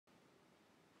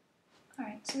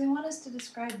Alright, so they want us to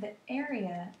describe the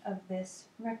area of this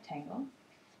rectangle,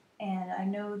 and I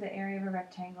know the area of a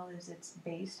rectangle is its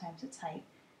base times its height.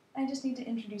 I just need to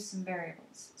introduce some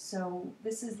variables. So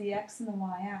this is the x and the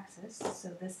y axis, so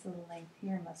this little length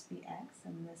here must be x,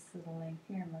 and this little length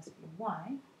here must be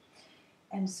y.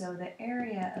 And so the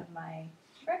area of my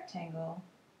rectangle,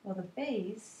 well, the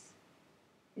base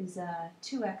is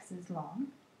 2x's long,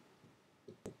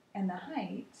 and the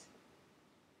height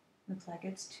looks like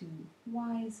it's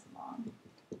 2y's long.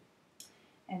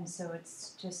 And so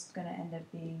it's just going to end up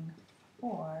being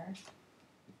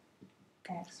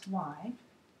 4xy.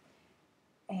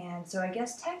 And so I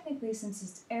guess technically, since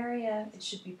it's area, it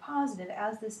should be positive.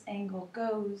 As this angle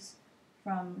goes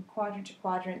from quadrant to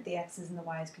quadrant, the x's and the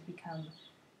y's could become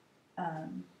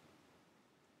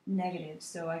negative.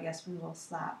 So I guess we will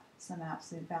slap some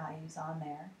absolute values on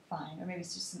there. Fine. Or maybe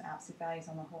it's just some absolute values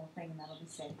on the whole thing, and that'll be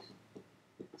safe.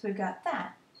 So we've got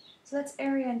that. So that's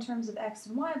area in terms of x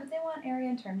and y, but they want area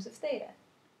in terms of theta.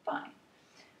 Fine.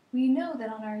 We know that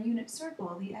on our unit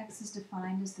circle, the x is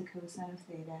defined as the cosine of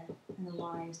theta, and the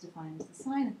y is defined as the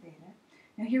sine of theta.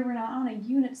 Now here we're not on a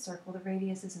unit circle. The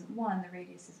radius isn't 1, the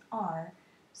radius is r.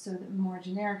 So the more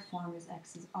generic form is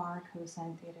x is r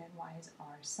cosine theta, and y is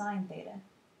r sine theta.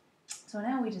 So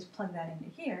now we just plug that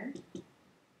into here.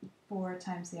 4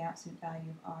 times the absolute value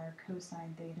of r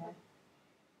cosine theta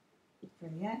for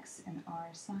the x, and r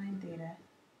sine theta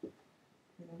for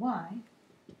the y.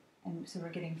 And so we're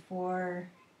getting 4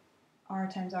 r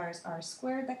times r is r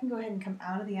squared. That can go ahead and come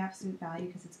out of the absolute value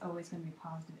because it's always going to be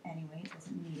positive anyway. It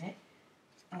doesn't need it.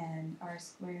 And r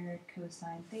squared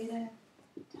cosine theta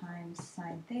times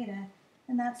sine theta.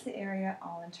 And that's the area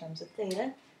all in terms of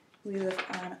theta. We look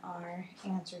on our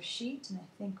answer sheet, and I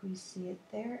think we see it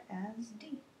there as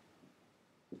D.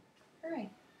 All right.